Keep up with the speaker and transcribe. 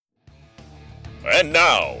And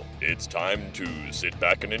now, it's time to sit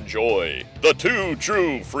back and enjoy the Two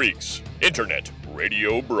True Freaks Internet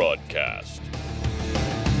Radio Broadcast.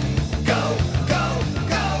 Go, go,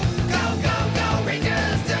 go, go, go, go,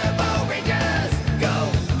 Rangers, Turbo Rangers. Go,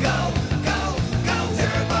 go, go, go,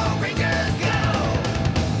 Turbo Rangers, go.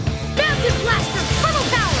 Mountain Blaster, Turbo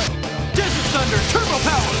Power. Desert Thunder, Turbo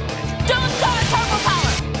Power. Dawn Star, Turbo Power.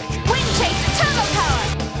 Wind Chaser, Turbo Power.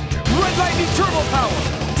 Red Lightning, Turbo Power.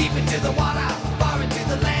 Deep into the water, far into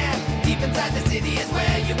the land. Deep inside the city is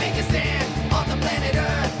where you make a stand. On the planet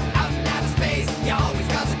Earth, out in outer space, you always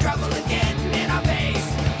causing trouble and getting in our face.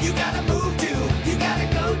 You gotta move to, you gotta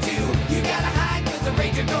go to, you gotta hide 'cause the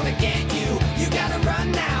Ranger gonna get you. You gotta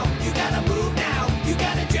run now, you gotta move now, you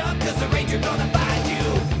gotta jump 'cause the Ranger gonna find you.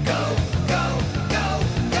 Go, go, go,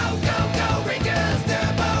 go, go, go, Rangers,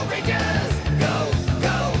 Turbo Rangers. Go,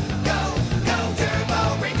 go, go, go, Turbo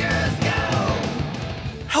Rangers, go.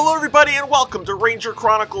 Hello everybody and welcome to Ranger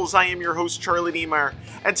Chronicles. I am your host Charlie Niemeyer,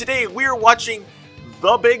 and today we are watching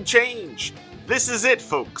The Big Change. This is it,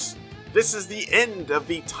 folks. This is the end of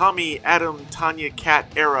the Tommy, Adam, Tanya,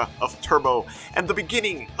 Cat era of Turbo, and the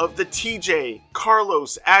beginning of the TJ,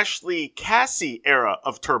 Carlos, Ashley, Cassie era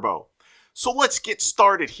of Turbo. So let's get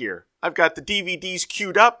started here. I've got the DVDs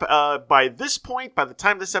queued up. By this point, by the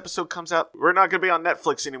time this episode comes out, we're not going to be on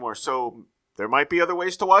Netflix anymore, so there might be other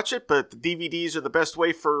ways to watch it, but the DVDs are the best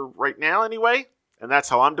way for right now anyway, and that's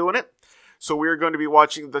how I'm doing it. So we're going to be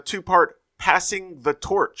watching the two-part Passing the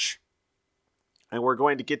Torch. And we're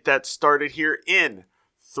going to get that started here in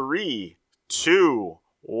 3, 2,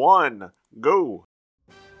 1, go.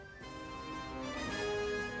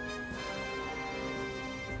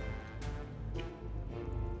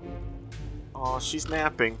 Oh, she's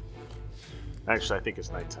napping. Actually, I think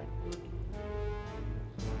it's nighttime.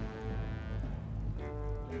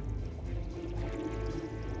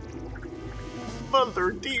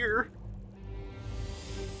 Mother dear.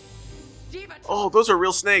 Oh, those are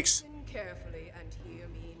real snakes. Carefully and hear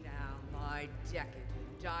me now, my decadent,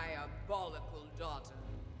 diabolical daughter.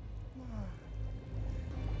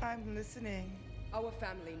 I'm listening. Our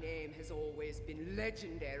family name has always been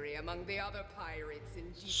legendary among the other pirates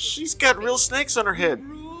in Jesus. She's got real snakes on her head.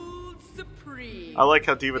 Ruled supreme. I like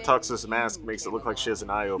how Diva Talks' mask makes it look like she has an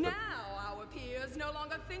eye open. Now our peers no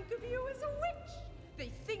longer think of you as a witch.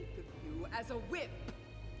 They think of you as a whip.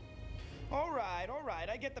 All right,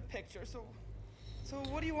 I get the picture. So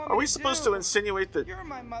what do you want Are me we to supposed do? to insinuate that You're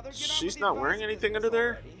my mother. Get on she's with the not wearing advice anything business under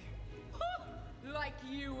there? already. Like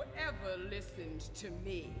you ever listened to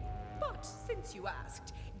me. But since you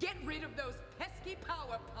asked, get rid of those pesky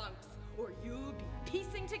power punks, or you'll be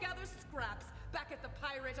piecing together scraps back at the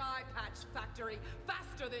Pirate Eye Patch Factory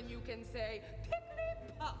faster than you can say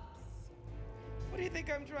pickly pops. What do you think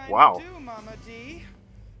I'm trying Wow. to do, Mama D?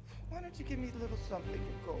 Why don't you give me a little something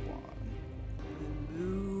to go on?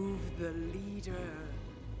 Remove the leader.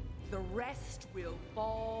 The rest will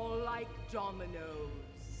fall like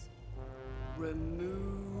dominoes.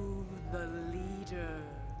 Remove the leader.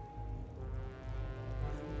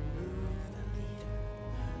 Remove the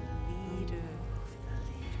leader.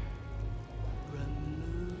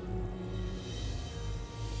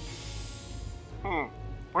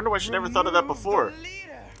 Wonder why she never thought of that Remove before. the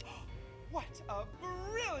leader. What a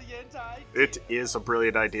brilliant idea! It is a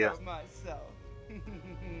brilliant idea. Of myself. You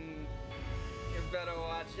better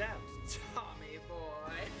watch out, Tommy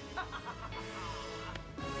boy.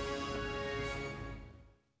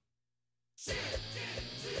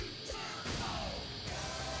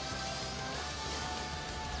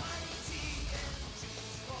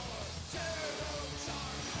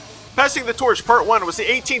 Passing the Torch Part 1 was the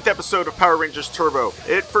 18th episode of Power Rangers Turbo.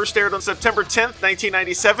 It first aired on September 10th,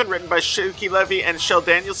 1997, written by Shuki Levy and Shel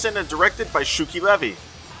Danielson, and directed by Shuki Levy.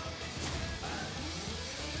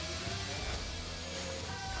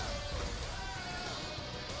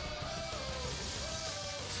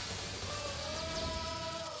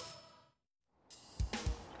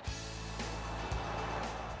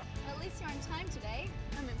 At least you're on time today.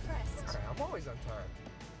 I'm impressed. I'm always on time.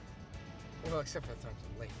 Well, except for the times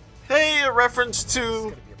I'm late. Hey, a reference It's to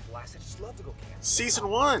gonna be a blast. I just love to go camping. Season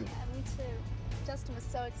 1. Yeah, me too. Justin was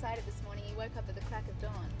so excited this morning he woke up at the crack of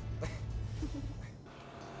dawn.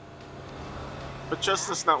 But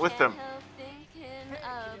Justin's not with them.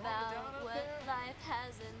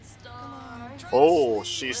 Oh,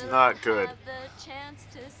 she's not good.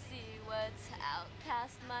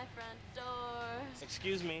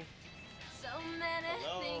 Excuse me. So many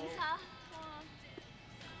Hello? things I want.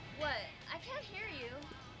 What? I can't hear you.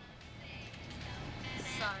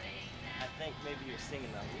 Sorry. I think maybe you're singing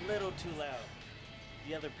a little too loud.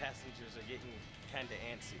 The other passengers are getting kinda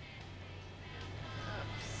antsy.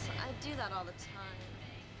 I do that all the time.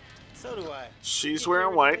 So do I. She's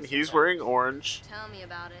wearing white and he's wearing orange. Tell me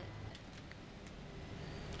about it.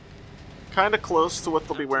 Kind of close to what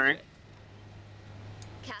they'll be wearing.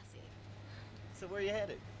 Cassie. So where you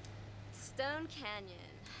headed? Stone Canyon.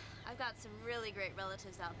 I've got some really great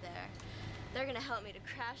relatives out there. They're gonna help me to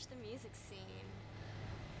crash the music scene.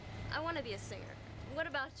 I want to be a singer. What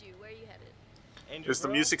about you? Where are you headed? Angel Is the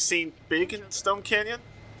Grove? music scene big in Stone Canyon?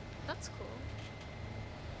 That's cool.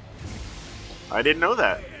 I didn't know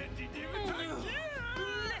that.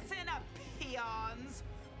 Listen up, peons.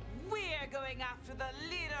 We're going after the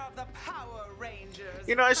leader of the Power Rangers.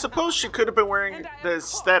 You know, I suppose she could have been wearing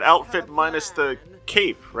that outfit minus the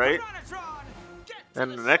cape, right?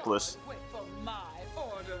 And the necklace. Wait for my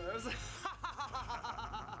orders.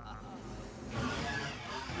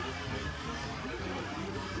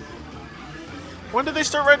 When did they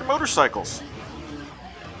start riding motorcycles?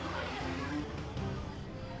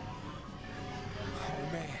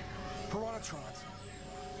 Oh man, Piranatrons.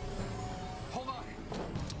 Hold on.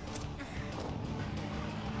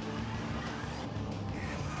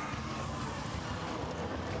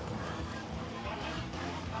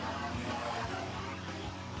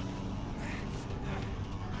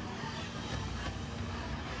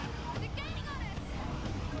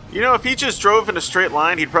 You know, if he just drove in a straight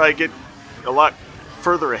line, he'd probably get a lot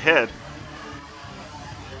further ahead.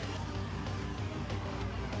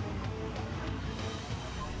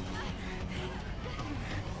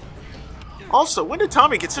 Also, when did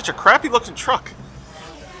Tommy get such a crappy looking truck?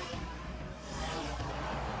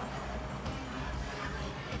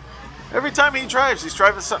 Every time he drives, he's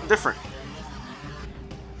driving something different.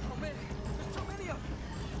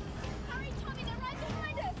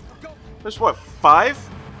 There's what, 5?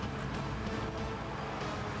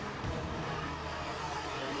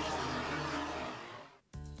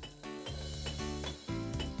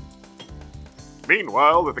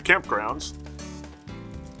 Meanwhile, at the campgrounds,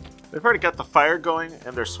 they've already got the fire going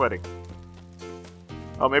and they're sweating.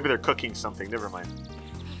 Oh, maybe they're cooking something. Never mind.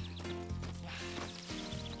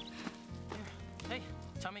 Hey,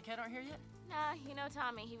 Tommy and Kat aren't here yet? Nah, you know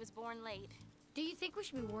Tommy, he was born late. Do you think we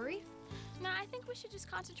should be worried? No, I think we should just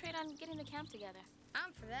concentrate on getting the camp together.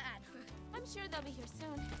 I'm for that. I'm sure they'll be here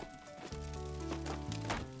soon.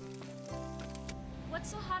 What's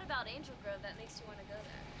so hot about Angel Grove that makes you want to go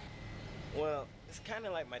there? Well, it's kind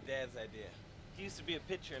of like my dad's idea. He used to be a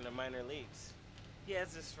pitcher in the minor leagues. He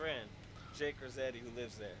has this friend, Jake Rossetti, who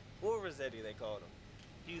lives there. Or Rossetti, they called him.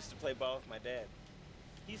 He used to play ball with my dad.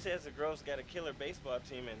 He says the Grove's got a killer baseball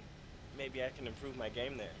team, and maybe I can improve my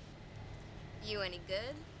game there. You any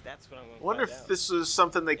good? That's what I'm going to I wonder find if out. this is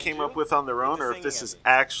something they came up with on their own, or if this is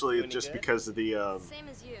actually just because of the Same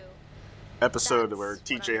as you. episode where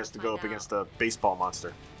TJ has to go up against a baseball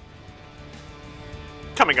monster.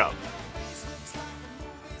 Coming up.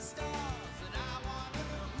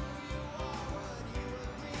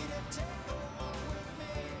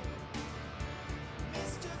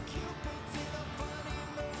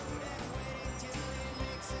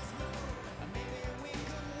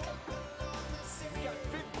 We got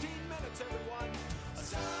 15 minutes, everyone.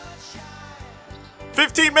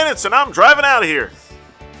 15 minutes and I'm driving out of here.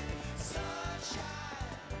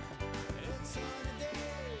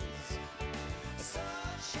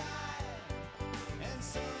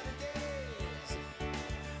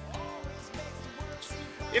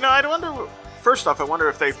 You know, I wonder. First off, I wonder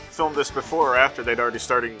if they filmed this before or after they'd already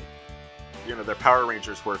starting, you know, their Power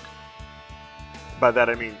Rangers work. By that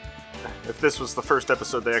I mean, if this was the first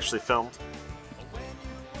episode they actually filmed.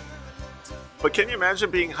 But can you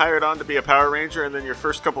imagine being hired on to be a Power Ranger and then your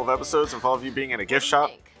first couple of episodes involve you being in a gift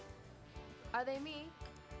shop? Are they me?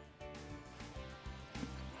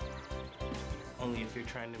 Only if you're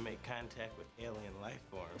trying to make contact with alien life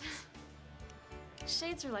forms.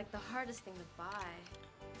 Shades are like the hardest thing to buy.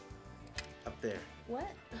 Up there, What?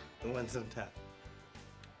 the ones on top.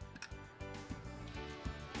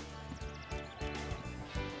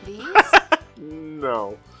 These?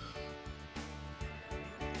 No.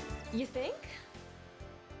 You think?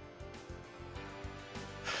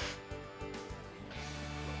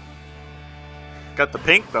 Got the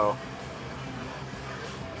pink though.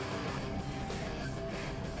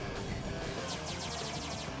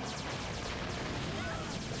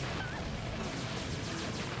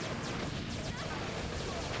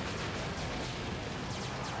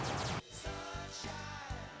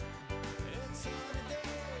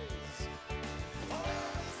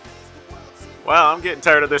 Wow, I'm getting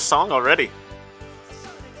tired of this song already.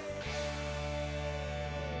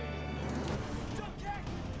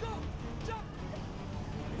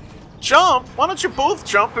 Jump? Why don't you both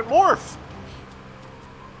jump and morph?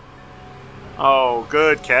 Oh,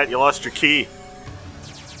 good, Cat. You lost your key.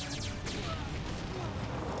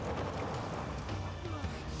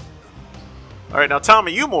 Alright, now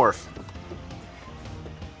Tommy, you morph.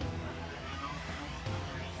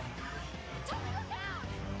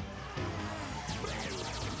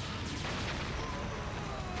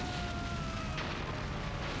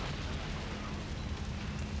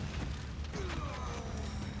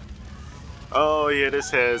 Oh, yeah, it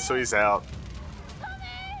is his, so he's out.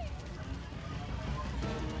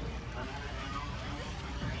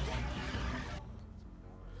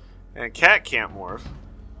 And Cat can't morph.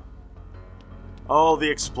 Oh, the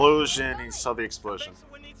explosion. He saw the explosion.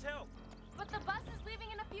 Someone needs help. But the bus is leaving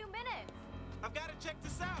in a few minutes. I've got to check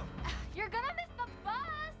this out. You're gonna miss the bus.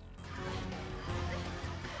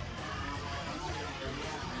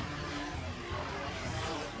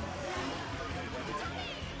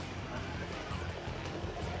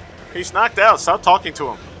 He's knocked out. Stop talking to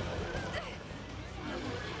him.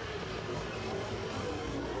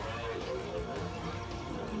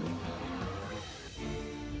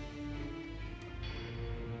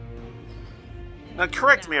 Now,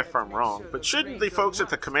 correct me if I'm wrong, but shouldn't the folks at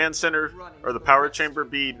the command center or the power chamber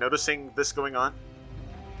be noticing this going on?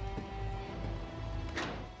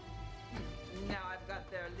 Now I've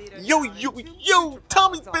got their leader. Yo,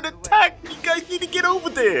 Tommy's been attacked! You guys need to get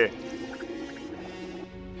over there!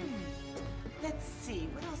 Let's see,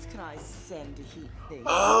 what else can I send to heat things?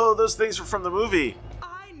 Oh, those things were from the movie.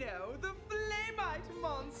 I know, the Flamite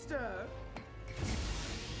monster.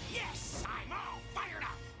 Yes, I'm all fired up.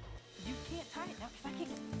 You can't tie it now, if I can.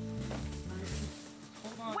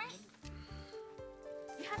 Hold on. Wait.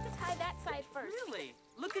 You have to tie that side first. Really?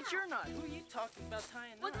 Look at your knot. Who are you talking about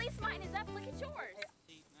tying Well, that? at least mine is up. Look at yours.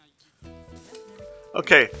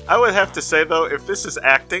 Okay, I would have to say though, if this is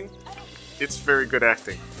acting, it's very good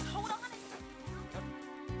acting. Hold on.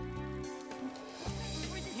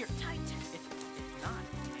 Here, tight. It's not,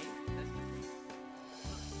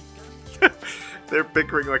 okay? They're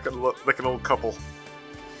bickering like an old couple.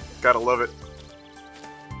 Gotta love it.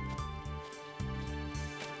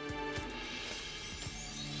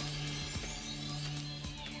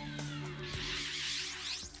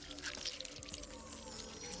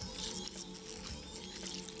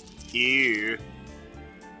 Ew.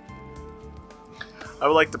 I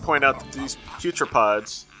would like to point out that these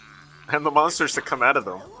puteropods and the monsters that come out of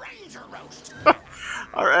them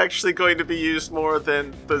are actually going to be used more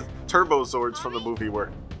than the Turbozords from the movie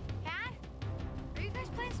were. Dad? Are you guys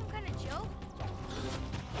playing some kind of joke?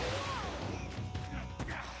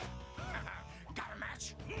 Got a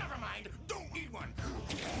match? Never mind. Don't need one.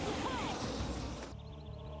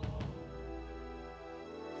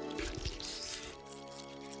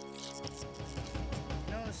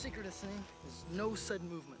 No, the secret of this thing is no sudden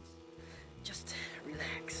movements. Just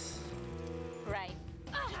relax. Right.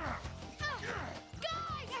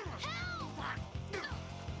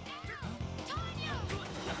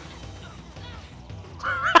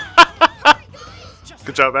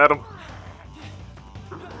 Good job, Adam.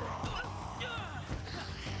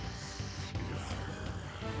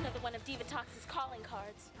 Another one of Divatox's calling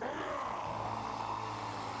cards.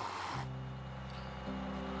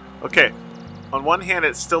 Okay, on one hand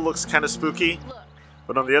it still looks kind of spooky,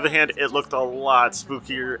 but on the other hand it looked a lot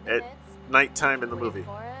spookier at nighttime in the movie.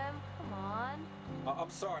 For him. Come on. I'm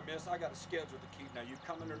sorry, miss. I got a schedule to keep. Now, you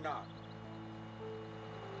coming or not?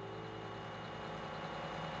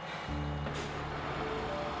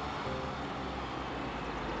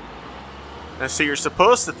 And so you're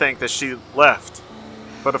supposed to think that she left,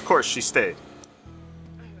 but of course she stayed.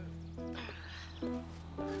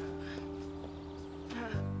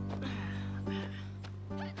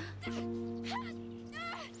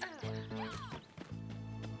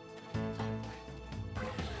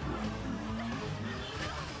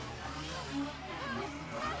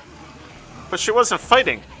 But she wasn't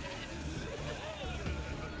fighting.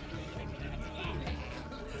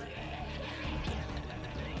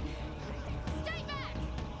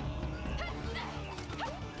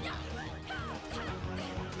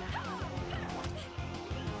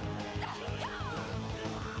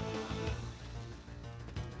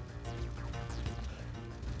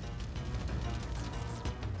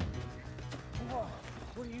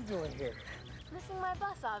 What are you doing here? Missing my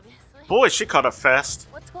bus, obviously. Boy, she caught up fast.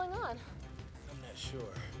 What's going on? I'm not sure.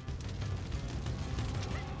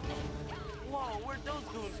 Whoa, where'd those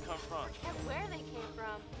goons come from? And where they came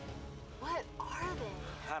from. What are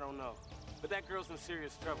they? I don't know. But that girl's in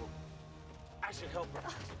serious trouble. I should help her.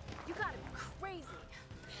 You gotta be crazy.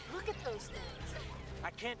 Look at those things.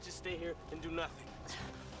 I can't just stay here and do nothing.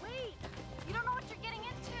 Wait, you don't know what you're getting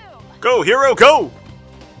into. Go, hero, go!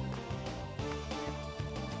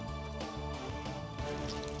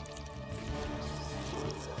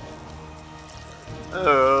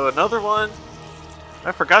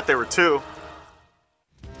 forgot there were two.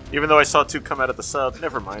 Even though I saw two come out of the sub.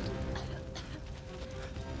 Never mind.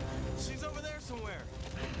 She's over there somewhere.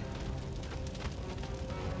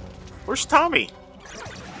 Where's Tommy?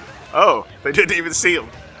 Oh, they didn't even see him.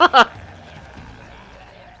 I'm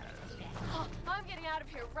getting out of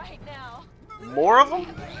here right now. More of them?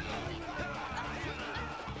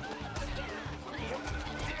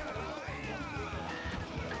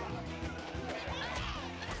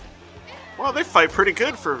 Well, they fight pretty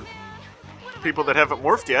good for people that haven't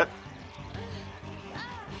morphed yet.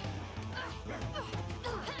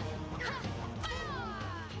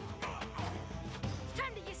 It's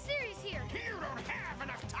time to get serious here. You don't have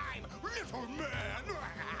enough time, little man.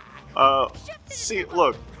 See,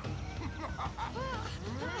 look.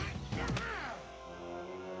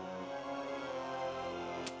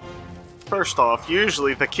 First off,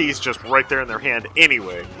 usually the key's just right there in their hand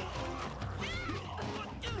anyway.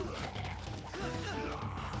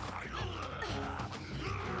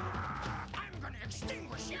 I'm gonna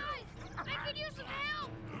extinguish you. I could use some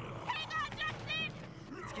help. Hang on, Justin.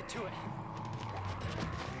 Let's get to it.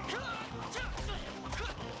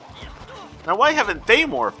 Now, why haven't they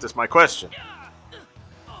morphed is my question.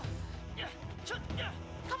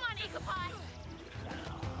 Come on, Ichabod.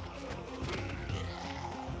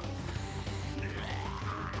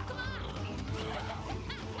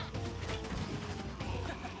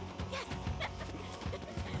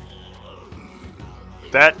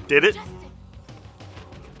 That did it?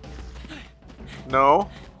 No.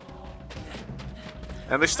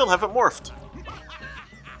 And they still haven't morphed.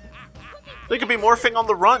 They could be morphing on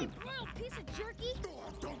the run. Piece of jerky.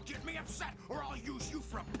 Oh, don't get me upset, or I'll use you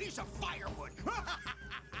for a piece of firewood. Adam,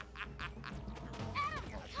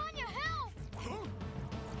 Tanya, help!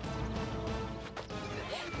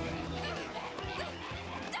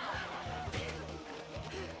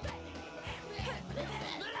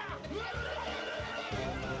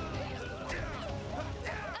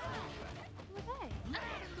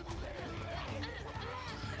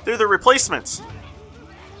 They're the replacements.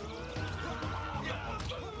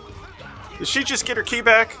 Did she just get her key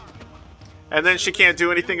back? And then she can't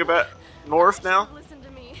do anything about Morph now? Listen to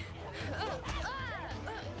me.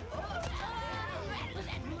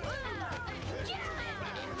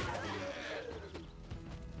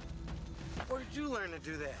 Where did you learn to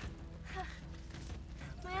do that?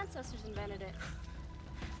 My ancestors invented it.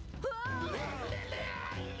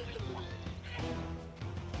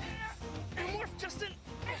 Morph, Justin.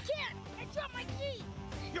 I can't! I dropped my key!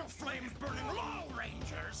 Your flame's burning low,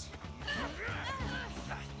 Rangers.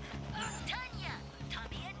 Tanya!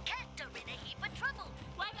 Tommy and Kat are in a heap of trouble.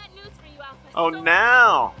 Well, I got news for you, Alpha. Oh,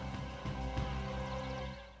 now!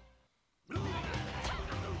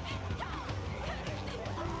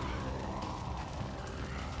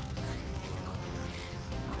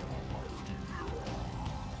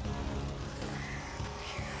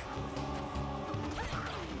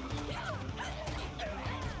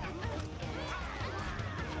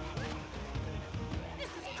 This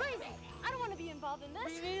is crazy! I don't want to be involved in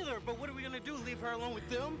this. Me neither, but what are we gonna do? Leave her alone with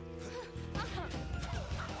them? Man,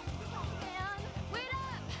 wait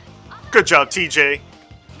up! Good job, TJ.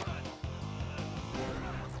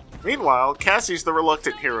 Meanwhile, Cassie's the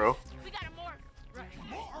reluctant hero. We gotta morph.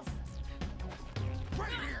 Morph?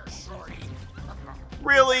 Right here, shorty.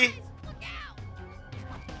 Really? Look out!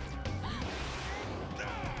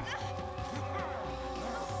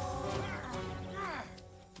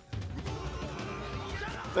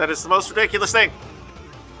 That is the most ridiculous thing.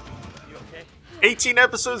 You okay? 18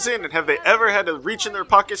 episodes in, and have they ever had to reach in their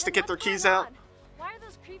pockets to get their keys out? Why are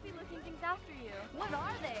those creepy looking things after you? What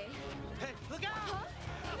are they? Hey, look out!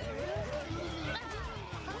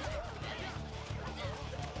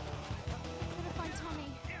 Gotta find Tommy.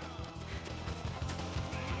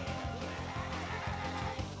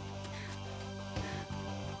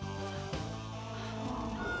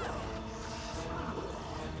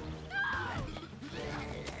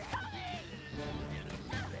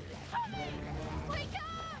 Wake up!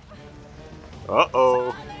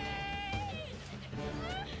 Uh-oh.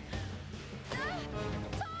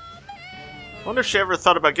 Wonder if she ever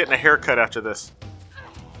thought about getting a haircut after this.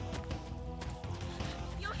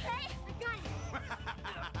 You okay? I got you.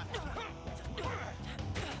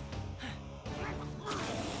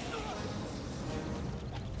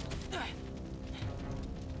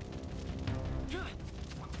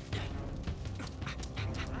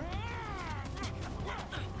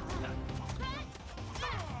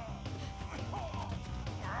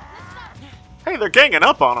 Hey, they're ganging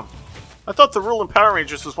up on him. I thought the rule in Power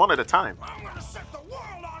Rangers was one at a time. I'm gonna set the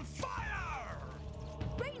world on fire!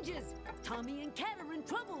 Rangers! Tommy and Kat are in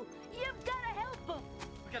trouble. You've gotta help them.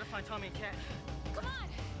 find Tommy and Cat. Come on.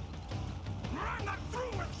 I'm not through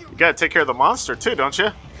with you. You gotta take care of the monster too, don't you?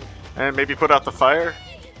 And maybe put out the fire.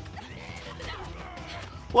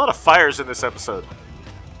 A lot of fires in this episode.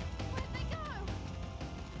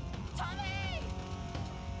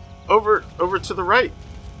 Over to the right.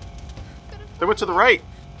 They went to the right.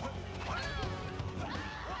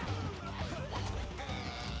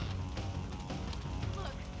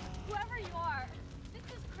 Look, whoever you are, this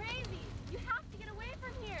is crazy. You have to get away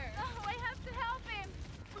from here. Oh, I have to help him.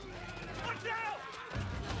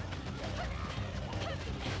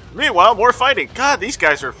 Meanwhile, more fighting. God, these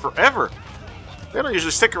guys are forever. They don't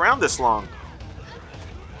usually stick around this long.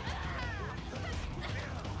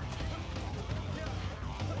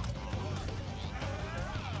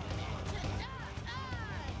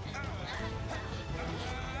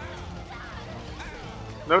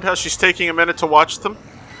 Note how she's taking a minute to watch them.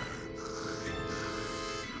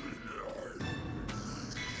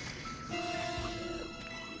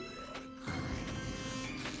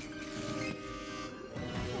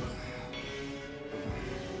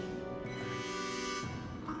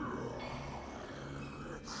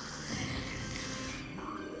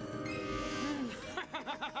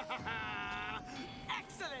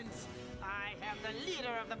 Excellent! I have the leader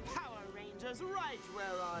of the Power Rangers right where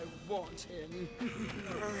I want him.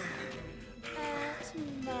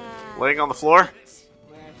 Laying on the floor?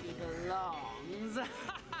 Where he belongs.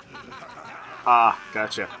 Ah,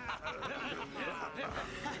 gotcha.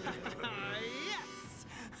 Yes!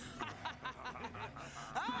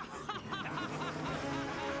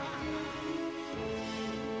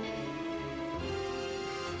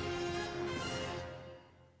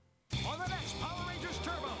 On the next Power Rangers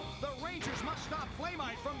Turbo, the Rangers must stop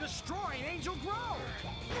Flamite from destroying Angel Grove.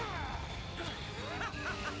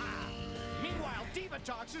 Meanwhile,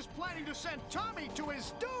 Divatox is planning to send Tommy to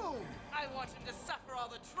his doom. I want him to suffer all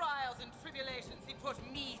the trials and tribulations he put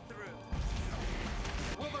me through.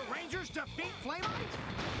 Will the Rangers defeat Flamite?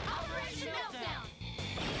 Operation Meltdown.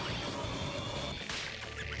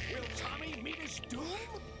 Will Tommy meet his doom?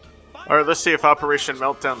 Alright, let's see if Operation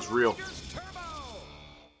Meltdown's real.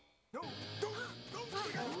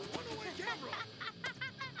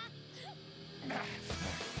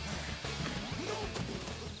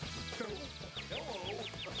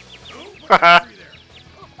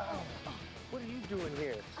 What are you doing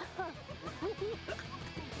here?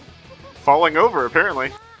 Falling over,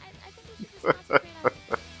 apparently.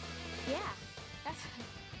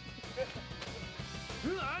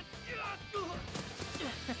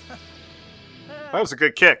 That was a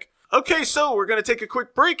good kick. Okay, so we're going to take a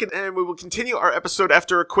quick break, and we will continue our episode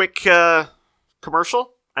after a quick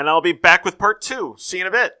commercial. And I'll be back with part 2. See you in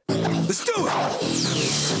a bit. Let's do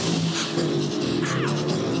it!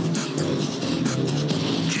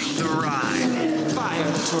 Take the ride.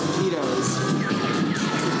 Fire torpedoes.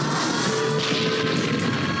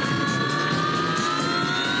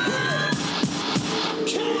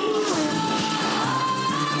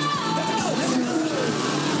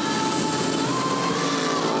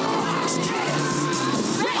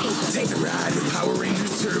 Take the ride with Power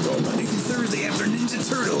Rangers Turbo, Monday through Thursday after Ninja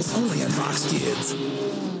Turtles, only on Fox Kids.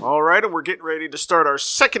 Alright, and we're getting ready to start our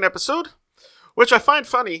second episode, which I find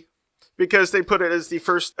funny because they put it as the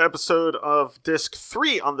first episode of Disc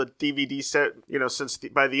 3 on the DVD set. You know, since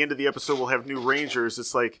by the end of the episode we'll have new Rangers.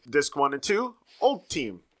 It's like Disc 1 and 2, old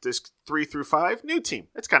team. Disc 3 through 5, new team.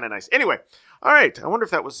 It's kind of nice. Anyway, alright, I wonder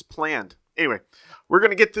if that was planned. Anyway, we're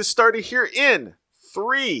going to get this started here in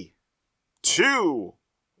 3, 2,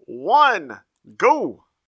 1, go!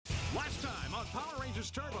 Last time on Power Rangers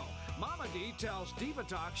Turbo, Mama D tells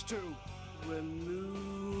Divatox to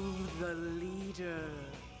remove the leader.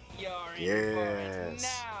 You're Yes. in for it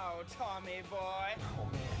now, Tommy boy. Oh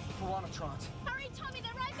man, Piranatrons. Hurry, Tommy,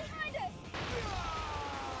 they're right behind us.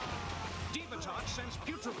 Divatox sends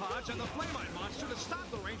Putropods and the Flamite monster to stop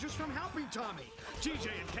the Rangers from helping Tommy. TJ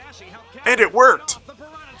and Cassie help Cassie And it worked. fight off the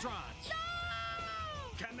Piranatrons. No!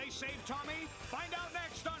 Can they save Tommy? Find out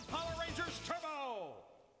next on Power Rangers Turbo.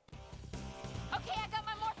 Okay, I got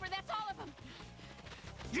my morpher. That's all of them.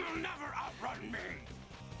 You'll never outrun me.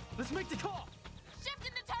 Let's make the call.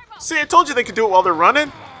 Shifting the turbo. See, I told you they could do it while they're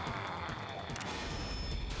running.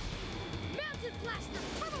 Mountain blaster,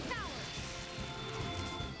 turbo power.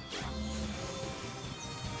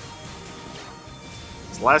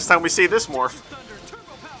 It's the last time we see this morph. Thunder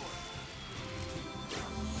Turbo Power.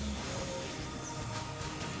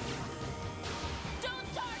 Don't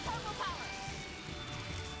start turbo power.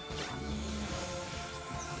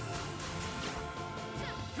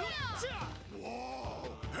 Whoa!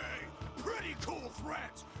 Hey, pretty cool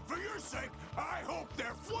threats. For your sake, I hope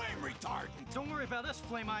they're flame retardant. Don't worry about us,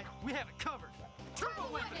 Flame Eye. We have it covered.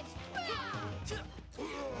 Turbo weapons!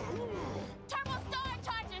 Turbo star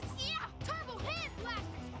charges! Yeah! Turbo hand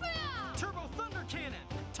blasters! Turbo thunder cannon!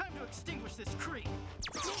 Time to extinguish this creep.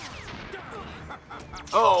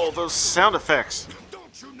 Oh, those sound effects.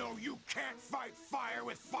 Don't you know you can't fight fire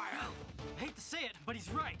with fire? I hate to say it, but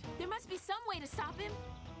he's right. There must be some way to stop him.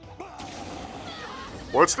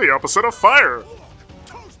 What's the opposite of fire?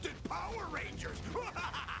 Toasted Power Rangers!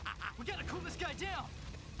 We gotta cool this guy down.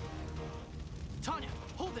 Tanya,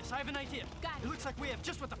 hold this. I have an idea. Got it. It looks like we have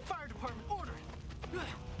just what the fire department ordered.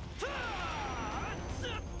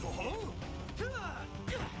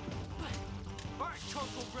 All right,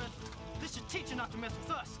 charcoal breath. This should teach you not to mess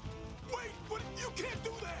with us. Wait, but you can't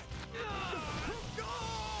do that!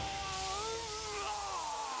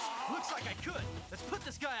 Looks like I could. Let's put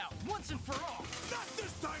this guy out once and for all. Not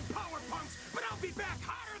this time, Power Punks, but I'll be back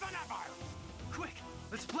hotter than ever! Quick,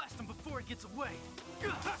 let's blast him before he gets away.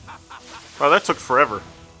 Wow, that took forever.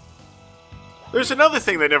 There's another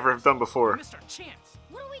thing they never have done before. We missed our chance.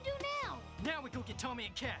 What do we do now? Now we go get Tommy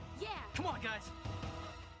and Kat. Yeah. Come on, guys.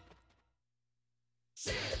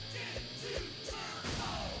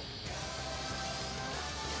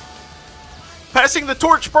 Passing the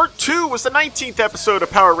Torch Part 2 was the 19th episode of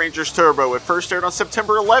Power Rangers Turbo. It first aired on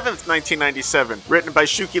September 11th, 1997. Written by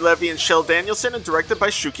Shuki Levy and Shel Danielson and directed by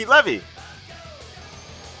Shuki Levy.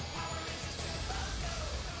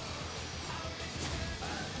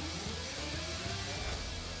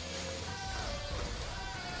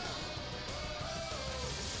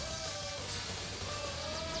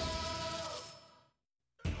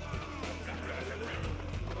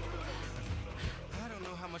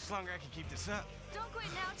 Longer I can keep this up. Don't quit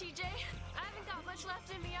now, TJ. I haven't got much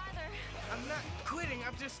left in me either. I'm not quitting,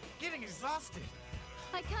 I'm just getting exhausted.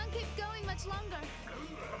 I can't keep going much longer.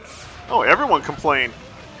 Oh, everyone complained.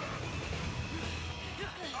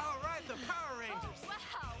 All right, the Power Rangers. Oh,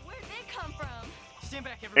 wow, where'd they come from? Stand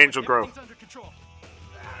back, everyone. Angel Grove. Everything's under control.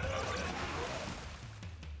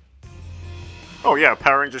 Oh yeah,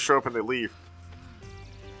 Power Rangers show up and they leave.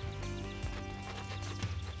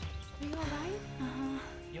 Are you alright?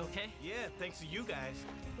 You okay? Yeah, thanks to you guys.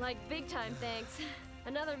 Like, big time thanks.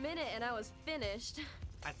 Another minute and I was finished.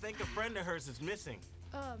 I think a friend of hers is missing.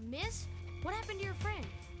 Miss? What happened to your friend?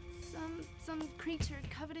 Some creature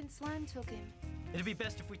covered in slime took him. It'd be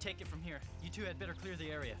best if we take it from here. You two had better clear the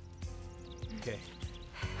area. Okay.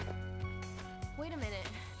 Wait a minute.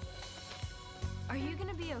 Are you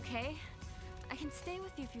gonna be okay? I can stay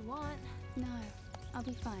with you if you want. No, I'll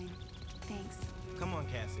be fine. Thanks. Come on,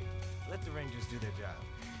 Cassie. Let the Rangers do their job.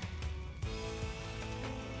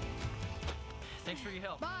 Thanks for your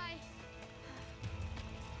help. Bye.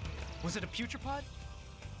 Was it a putropod?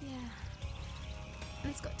 Yeah.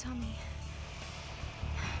 And it's got Tommy.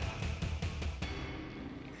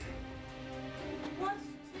 What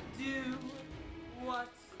to do? What?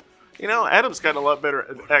 You know, Adam's got a lot better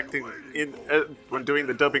at acting in when doing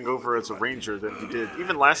the dubbing over as a ranger than he did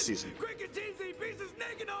even last season.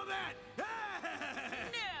 No!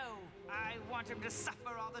 I want him to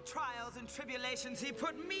suffer all the trials and tribulations he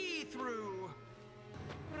put me through.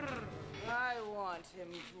 I want him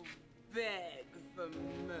to beg for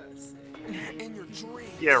mercy. In your dreams.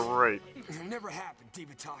 Yeah, right. Never happened,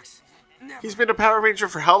 Diva Talks. Never. He's been a Power Ranger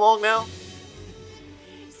for how long now?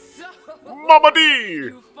 So, Mama D!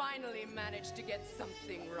 You finally managed to get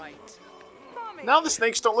something right. Mommy. Now the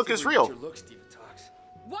snakes don't look as real. Looks, Diva Talks.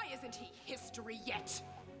 Why isn't he history yet?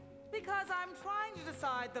 Because I'm trying to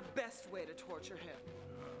decide the best way to torture him.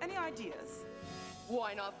 Any ideas?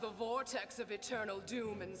 Why not the vortex of eternal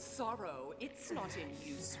doom and sorrow? It's not in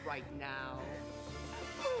use right now.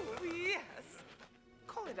 Oh, yes.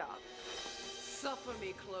 Call it up. Suffer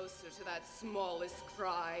me closer to that smallest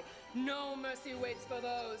cry. No mercy waits for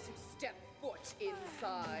those who step foot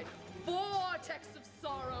inside. Vortex of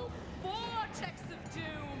sorrow, vortex of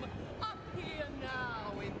doom, up here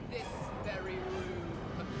now in this very room.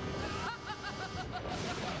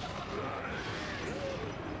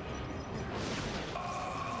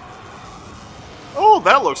 Oh,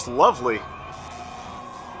 that looks lovely.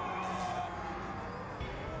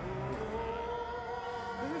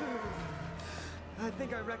 I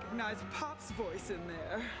think I recognize Pop's voice in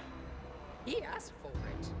there. He asked for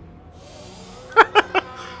it.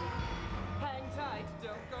 Hang tight,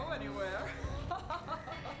 don't go anywhere.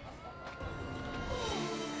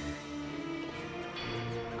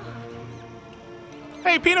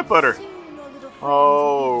 Hey, peanut butter.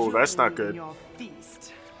 Oh, that's not good. Your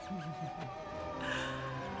feast.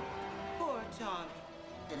 Poor Tommy.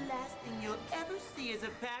 the last thing you'll ever see is a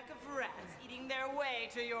pack of rats eating their way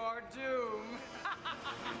to your doom.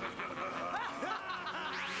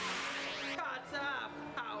 Shut up,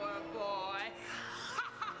 Power Boy.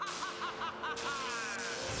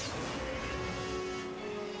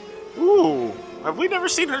 Ooh, have we never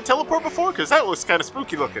seen her teleport before? Because that looks kind of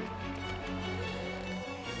spooky looking.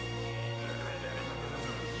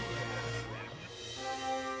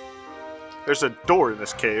 There's a door in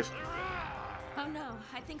this cave. Oh no,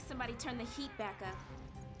 I think somebody turned the heat back up.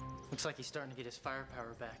 Looks like he's starting to get his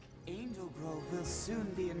firepower back. Angel Grove will soon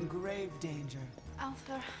be in grave danger.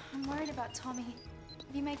 Alpha, I'm worried about Tommy.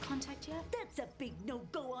 Have you made contact yet? That's a big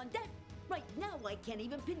no-go on that. Right now, I can't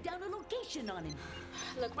even pin down a location on him.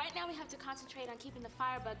 Look, right now we have to concentrate on keeping the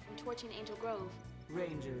firebug from torching Angel Grove.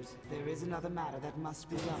 Rangers, there is another matter that must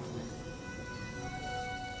be dealt with.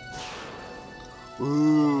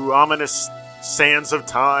 Ooh, ominous sands of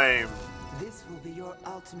time. This will be your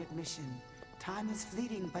ultimate mission. Time is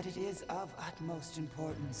fleeting, but it is of utmost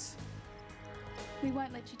importance. We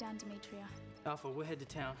won't let you down, Demetria. Alpha, we'll head to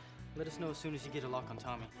town. Let us know as soon as you get a lock on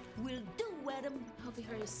Tommy. We'll do, Adam. Hope he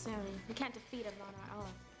hurries soon. We can't defeat him on our own.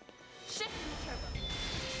 Shift the turbo.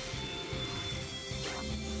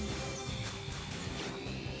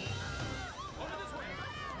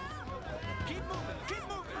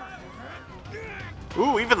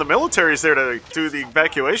 Ooh, even the military's there to do the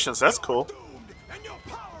evacuations. That's cool. And your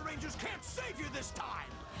Power Rangers can't save you this time.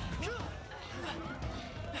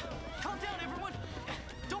 Calm down, everyone.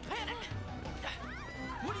 Don't panic.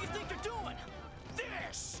 What do you think they're doing?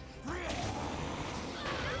 This.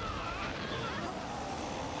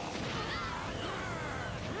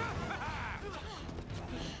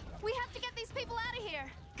 We have to get these people out of here.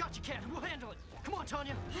 Gotcha, Cat. We'll handle it. Come on,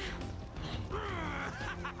 Tanya.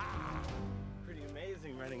 Pretty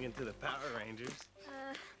amazing running into the Power Rangers.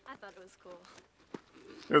 I thought it was cool.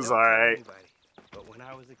 It was Don't tell alright. anybody, but when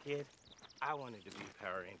I was a kid, I wanted to be a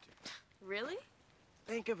Power Ranger. Really?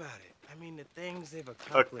 Think about it. I mean, the things they've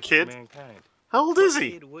accomplished kid? for mankind. How old is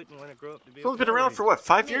he? Kid wouldn't want to grow up to be He's only been Power around Ranger. for what,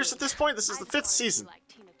 5 years at this point? This is the 5th season. Like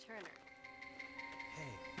Tina Turner.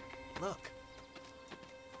 Hey, look.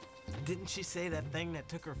 Didn't she say that thing that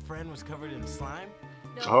took her friend was covered in slime?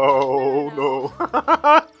 Oh no.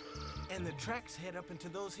 And the tracks head up into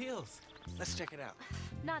those hills. Let's check it out.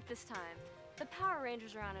 Not this time. The Power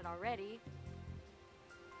Rangers are on it already.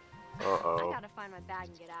 I Uh-oh. gotta find my bag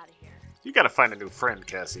and get out of here. You gotta find a new friend,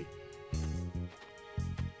 Cassie.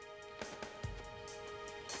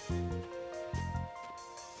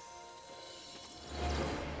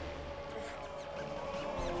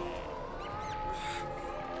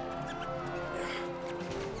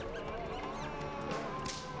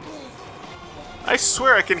 I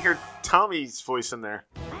swear I can hear Tommy's voice in there.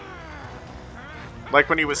 Like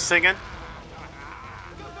when he was singing.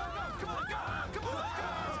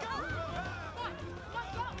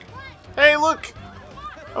 Hey, look!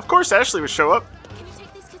 Of course Ashley would show up. Can you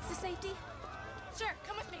take these kids to safety? Sure,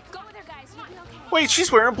 come with me. Go with her, guys. You'll be okay. Wait,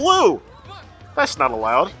 she's wearing blue! That's not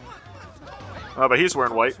allowed. Oh, but he's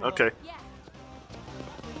wearing white. Okay.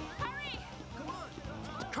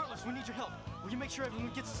 Carlos, we need your help. Will you make sure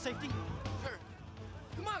everyone gets to safety? Sure.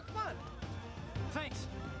 Come on. Thanks.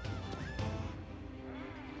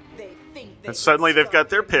 They think And suddenly they've got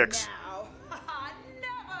their picks. now.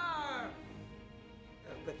 Never!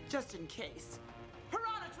 But just in case,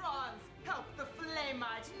 Piranatrons, help the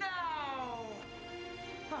Flamite now!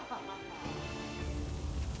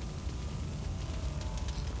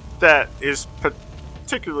 That is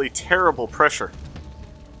particularly terrible pressure.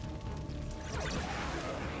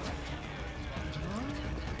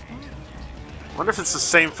 Wonder if it's the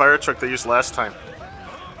same fire truck they used last time.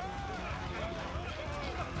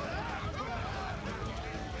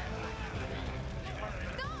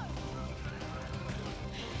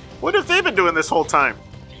 What have they been doing this whole time?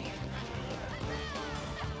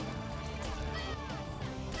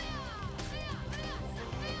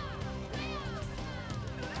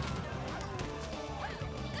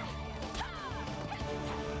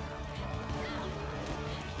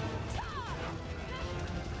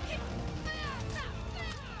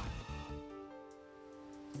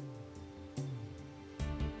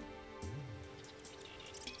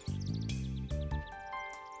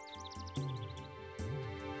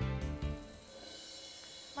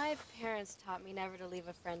 My parents taught me never to leave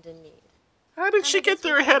a friend in need. How did she get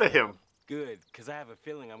there ahead of him? Good, because I have a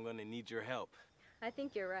feeling I'm going to need your help. I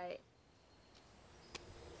think you're right.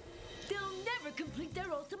 They'll never complete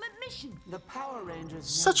their ultimate mission. The Power Rangers.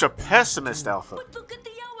 Such a pessimist, Alpha. But look at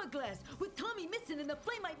the hourglass. With Tommy missing and the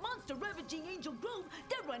Flamite monster ravaging Angel Grove,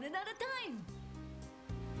 they're running out of time.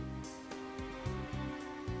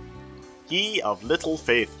 Ye of little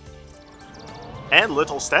faith. And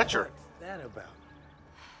little stature. That about?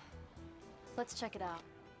 Let's check it out.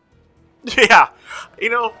 Yeah, you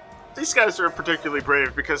know, these guys are particularly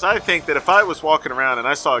brave because I think that if I was walking around and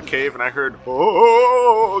I saw a cave and I heard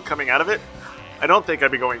 "oh" coming out of it, I don't think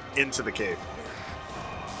I'd be going into the cave.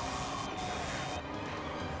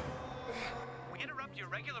 We interrupt your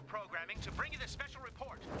regular programming to bring you this special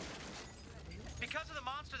report. Because of the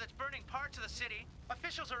monster that's burning parts of the city,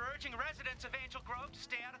 officials are urging residents of Angel Grove to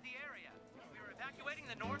stay out of the area. We are evacuating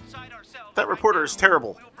the north side ourselves. That reporter is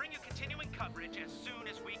terrible. We will bring you continuing coverage as soon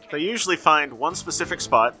as we can. They usually find one specific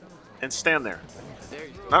spot and stand there,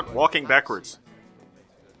 not walking backwards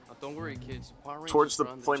Don't worry, kids. Power Rangers towards the are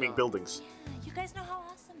on flaming job. buildings. You guys know how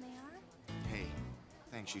awesome they are? Hey,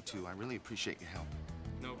 thanks you too. I really appreciate your help.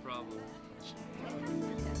 No problem.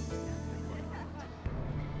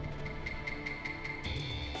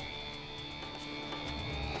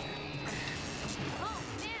 Oh,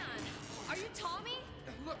 man! Are you Tommy?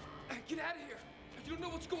 Look, get out of here. You don't know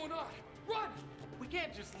what's going on. Run! We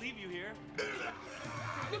can't just leave you here.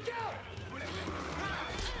 Look out!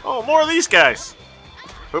 Oh, more of these guys.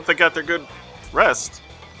 Hope they got their good rest.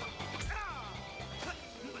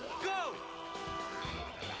 Go!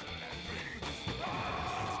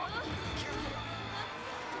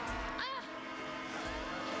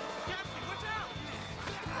 Cassie, watch out!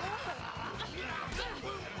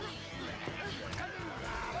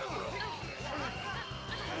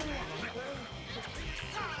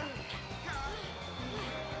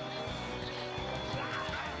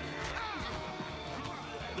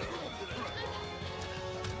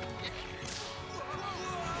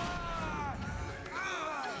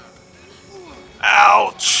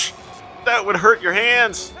 Ouch! That would hurt your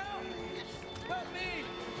hands.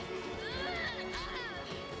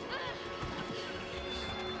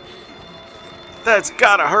 That's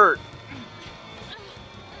gotta hurt.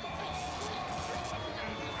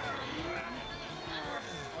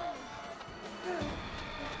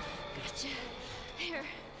 Gotcha. Here,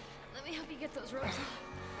 let me help you get those ropes off.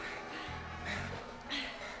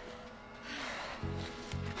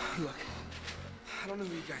 Look, I don't know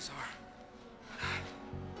who you guys are.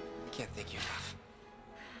 I can't thank you enough.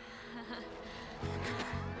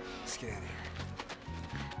 Let's get out of here.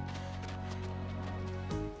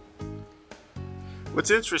 What's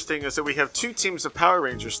interesting is that we have two teams of Power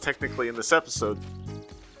Rangers technically in this episode,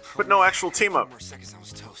 but no actual team up. More seconds, I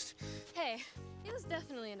was toast. Hey, it was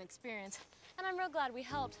definitely an experience, and I'm real glad we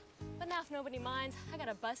helped. But now if nobody minds, I got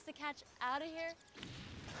a bus to catch out of here.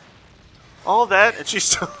 All that, and she's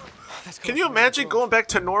still... Can you imagine going back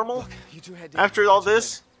to normal after all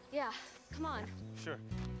this? Yeah, come on. Sure.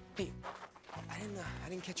 Hey, I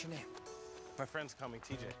didn't catch your name. My friend's call me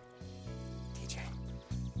TJ. TJ.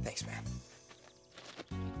 Thanks, man.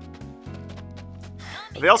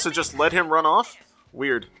 They also just let him run off?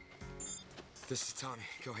 Weird. This is Tommy.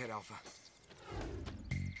 Go ahead, Alpha.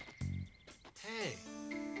 Hey,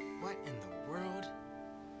 what in the world?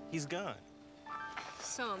 He's gone.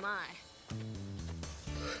 So am I.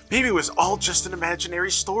 Maybe it was all just an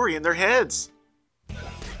imaginary story in their heads.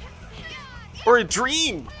 Or a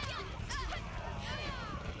dream.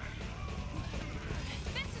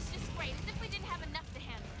 This is just great, as if we didn't have enough to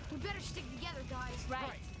handle. We better stick together, guys.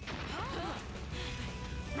 Right.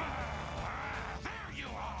 There you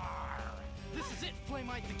are! This is it,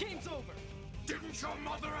 Flamite. The game's over. Didn't your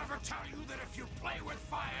mother ever tell you that if you play with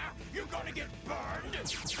fire, you're gonna get burned?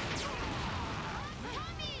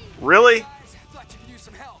 Really? Guys, I thought you could use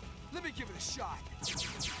some help. Let me give it a shot.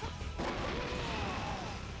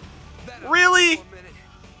 Really?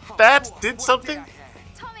 That did something?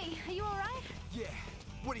 Tommy, are you alright? Yeah.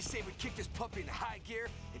 What do you say we kick this puppy into high gear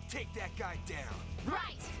and take that guy down?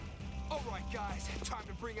 Right. All right, guys. Time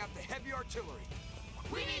to bring out the heavy artillery.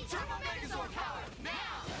 We need Turbo Megazord power, now!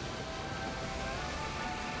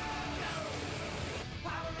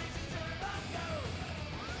 Power Rangers Turbo Go!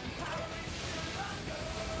 Power Rangers Turbo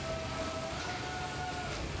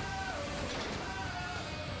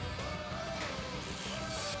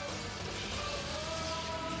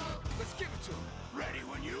Let's give it to him. Ready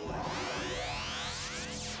when you are.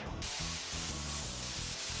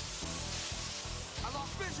 I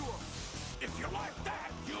lost visual. If you like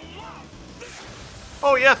that, you'll love this.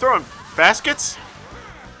 Oh yeah, throwing baskets?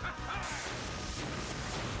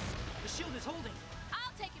 The shield is holding.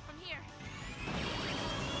 I'll take it from here.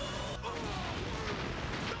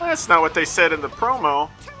 That's not what they said in the promo.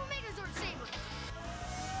 Turbo Megazord Saber!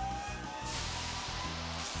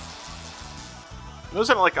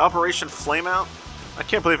 Wasn't it like Operation Flameout? I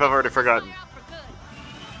can't believe I've already forgotten.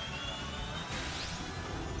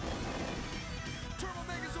 Turbo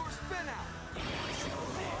Megazord spin out.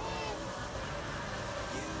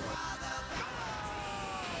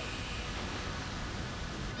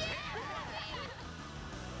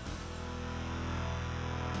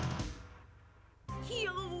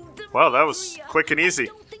 Wow, that was quick and easy.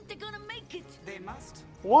 They must.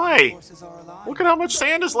 Why? Look at how much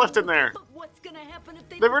sand is left in there.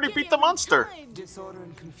 They've already beat the monster. Disorder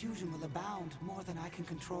and confusion will abound more than I can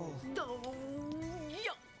control.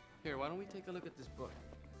 Here, why don't we take a look at this book?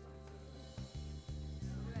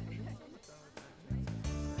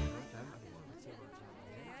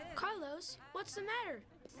 Carlos, what's the matter?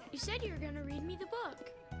 You said you were going to read me the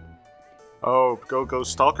book. Oh, go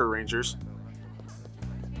Stalker Rangers.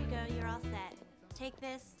 Here you go, you're all set. Take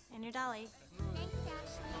this and your dolly. Thanks,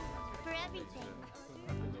 Ashley, for everything.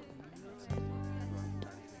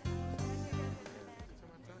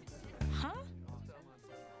 Huh?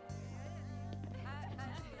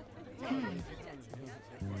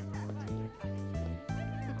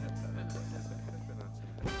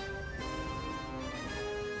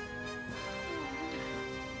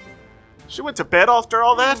 She went to bed after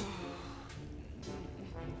all that?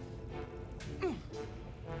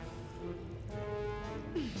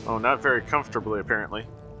 Oh, not very comfortably, apparently.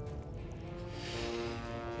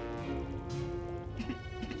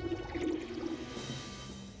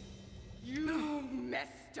 You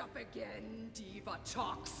messed up again, Diva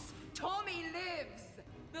Tox. Tommy lives.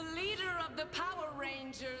 The leader of the Power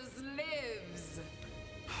Rangers lives.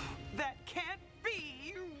 That can't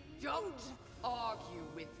be. Don't argue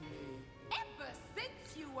with me. Ever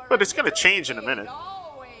since you were But it's gonna change in a minute.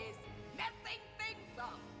 always messing things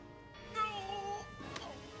up.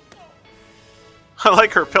 I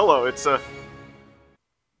like her pillow. It's a...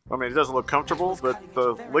 I mean, it doesn't look comfortable, but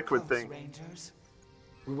the liquid thing...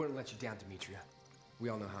 We wouldn't let you down, Demetria. We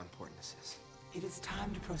all know how important this is. It is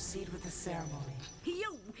time to proceed with the ceremony.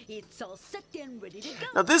 Yo, it's all set and ready to go.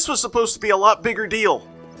 Now, this was supposed to be a lot bigger deal.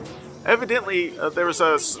 Evidently, there was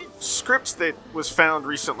a script that was found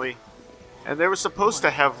recently, and they were supposed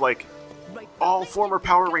to have, like, all former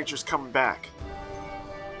Power Rangers coming back.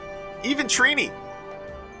 Even Trini,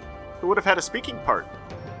 who would have had a speaking part.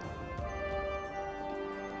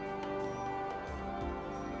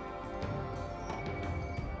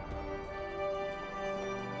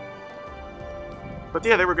 But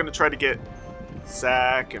yeah, they were going to try to get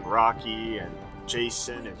Zack and Rocky and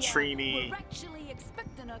Jason and Trini. We're actually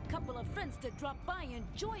expecting a couple of friends to drop by and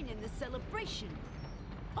join in the celebration.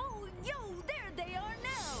 Oh, yo, there they are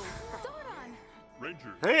now. Zordon.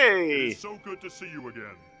 Ranger. Hey! It is so good to see you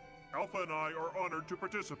again. Alpha and I are honored to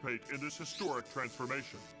participate in this historic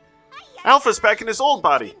transformation. Alpha's back in his old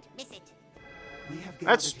body.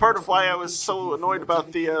 That's part of why I was so annoyed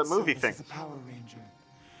about the movie thing. Power Ranger.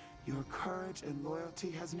 Your courage and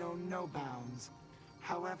loyalty has known no bounds.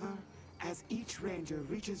 However, as each Ranger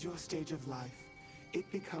reaches your stage of life, it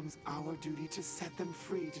becomes our duty to set them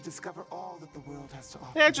free to discover all that the world has to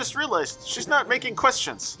offer. Yeah, I just realized she's not making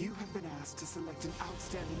questions. You have been asked to select an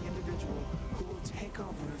outstanding individual who will take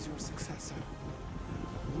over as your successor.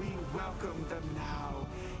 We welcome them now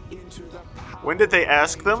into the Power When did they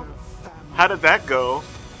ask them? How did that go?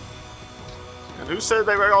 And who said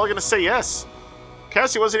they were all going to say yes?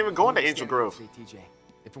 Cassie wasn't even going to Angel Grove. TJ,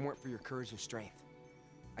 if it weren't for your courage and strength,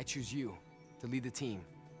 I choose you to lead the team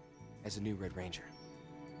as a new Red Ranger.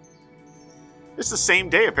 It's the same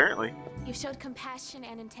day, apparently. You showed compassion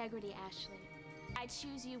and integrity, Ashley. I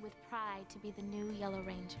choose you with pride to be the new Yellow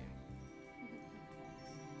Ranger.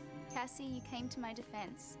 Cassie, you came to my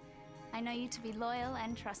defense. I know you to be loyal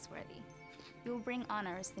and trustworthy. You will bring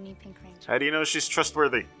honor as the new Pink Ranger. How do you know she's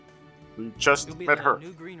trustworthy? We just You'll be met the her.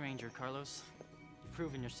 new Green Ranger, Carlos. You've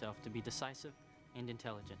proven yourself to be decisive and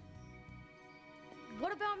intelligent.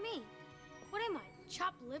 What about me? What am I,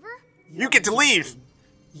 chopped liver? You get to leave!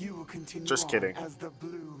 You will continue Just kidding. on as the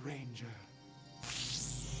Blue Ranger.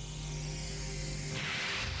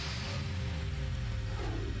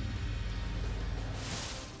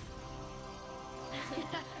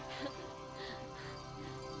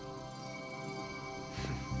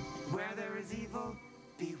 Where there is evil,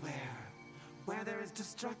 beware. Where there is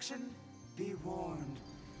destruction, be warned.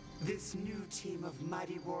 This new team of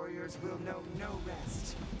mighty warriors will know no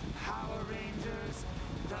rest. Power Rangers,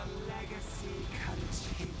 the legacy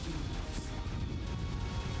continues.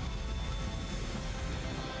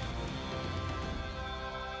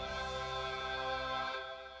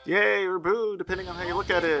 Yay or boo, depending on how you look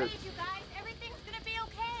at it. You guys, everything's gonna be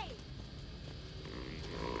okay.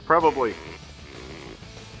 Probably.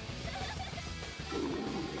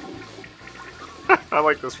 I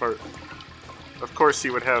like this part. Of course he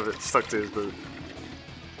would have it stuck to his boot.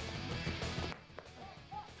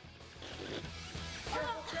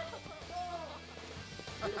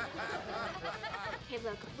 Hey,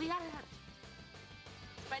 look, we gotta have...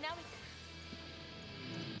 By now we...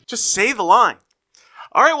 Just say the line.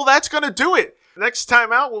 Alright, well that's gonna do it. next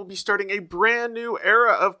time out, we'll be starting a brand new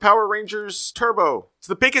era of Power Rangers Turbo. It's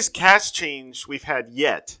the biggest cast change we've had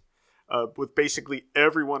yet, with basically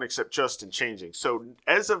everyone except Justin changing. So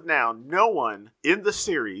as of now, no one in the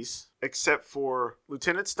series, except for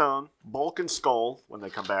Lieutenant Stone, Bulk, and Skull, when they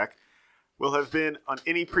come back, will have been on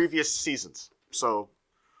any previous seasons. So,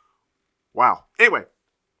 wow. Anyway.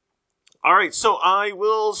 All right, so I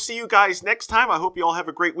will see you guys next time. I hope you all have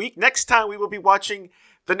a great week. Next time, we will be watching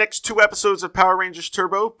the next 2 episodes of Power Rangers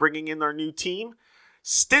Turbo, bringing in our new team,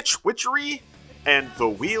 Stitch Witchery and The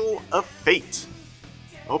Wheel of Fate.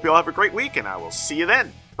 I hope you all have a great week, and I will see you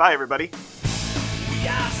then. Bye, everybody. We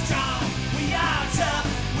are strong, we are tough,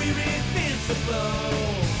 we're invincible.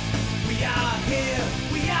 We are here,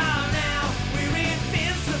 we are now, we're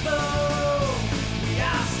invincible. We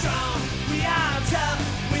are strong, we are tough,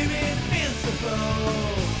 we're invincible.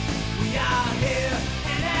 We are here,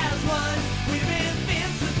 and as one, we're invincible.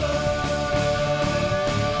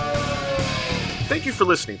 Thank you for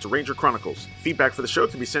listening to Ranger Chronicles. Feedback for the show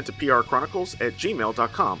can be sent to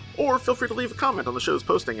prchronicles@gmail.com, or feel free to leave a comment on the show's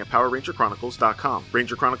posting at powerrangerchronicles.com.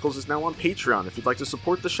 Ranger Chronicles is now on Patreon. If you'd like to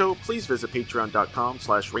support the show, please visit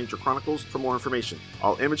patreon.com/rangerchronicles for more information.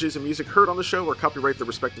 All images and music heard on the show are copyright the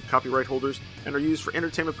respective copyright holders and are used for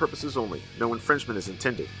entertainment purposes only. No infringement is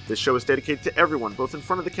intended. This show is dedicated to everyone, both in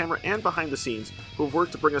front of the camera and behind the scenes, who have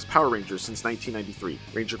worked to bring us Power Rangers since 1993.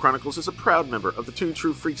 Ranger Chronicles is a proud member of the Two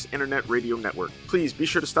True Freaks Internet Radio Network. Please be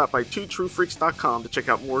sure to stop by twotruefreaks.com to check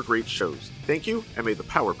out more great shows. Thank you, and may the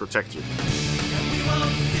power protect you.